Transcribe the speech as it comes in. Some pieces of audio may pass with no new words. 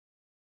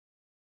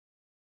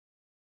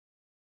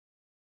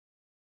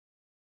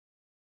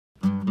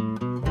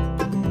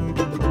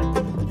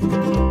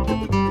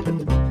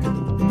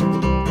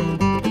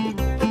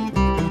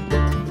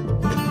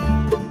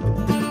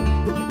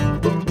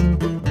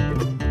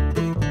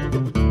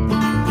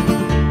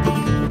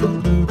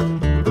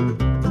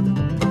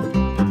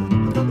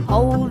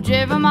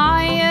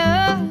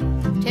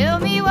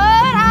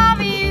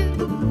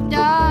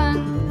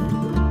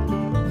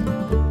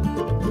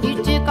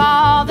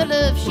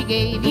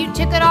gave. You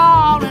took it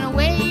all and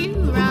away you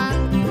run.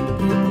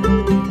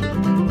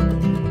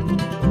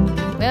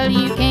 Well,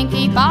 you can't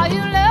keep all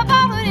your love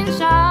bottled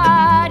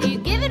inside. You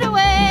give it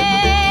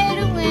away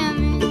to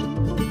women,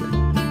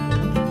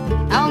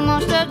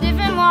 almost a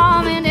different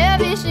woman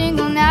every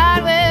single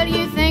night. Well,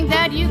 you think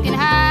that you can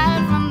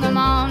hide from the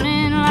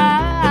morning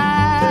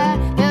light.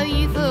 Well,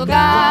 you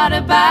forgot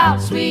about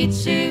Sweet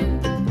Sue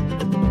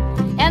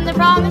and the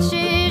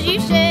promises you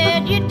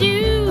said you'd do.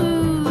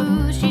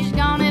 She's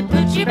gonna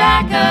put you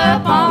back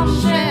up on the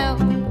shelf.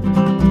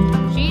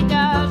 She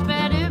does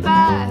better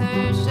by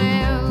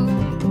herself.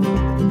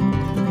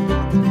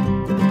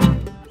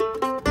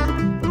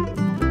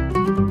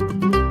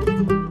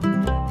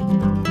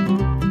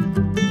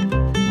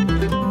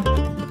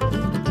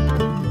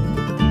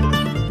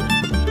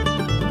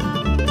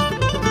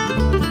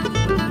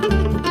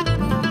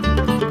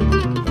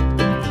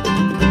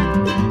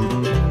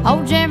 Oh,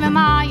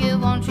 Jeremiah,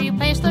 won't you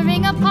place the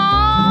ring upon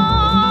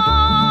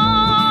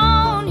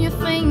your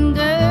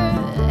finger?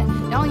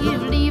 Don't you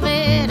leave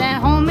it at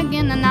home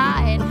again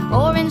tonight,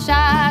 or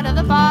inside of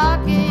the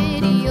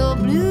pocket of your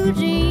blue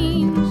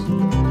jeans.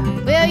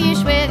 Well, you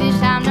swear this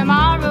time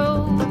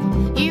tomorrow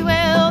you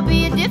will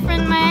be a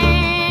different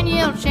man.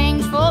 You'll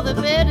change for the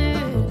better.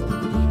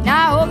 Now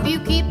I hope you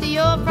keep to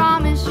your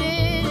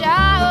promises.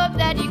 I hope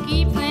that you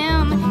keep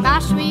them, my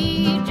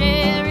sweet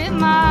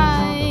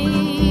Jeremiah.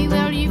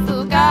 Well, you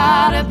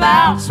forgot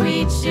about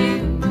Sweet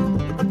Sue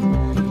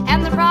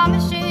and the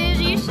promises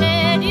you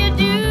said you'd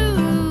do.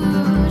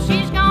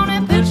 She's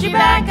gonna put you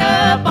back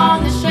up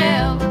on the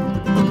shelf.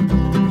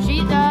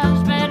 She does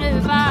better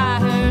by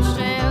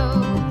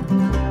herself.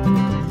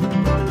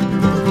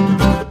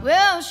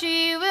 Well,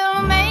 she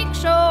will make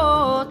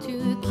sure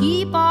to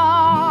keep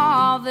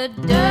all the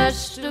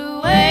dust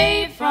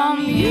away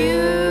from you,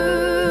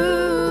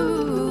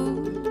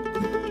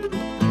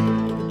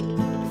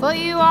 for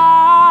you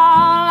are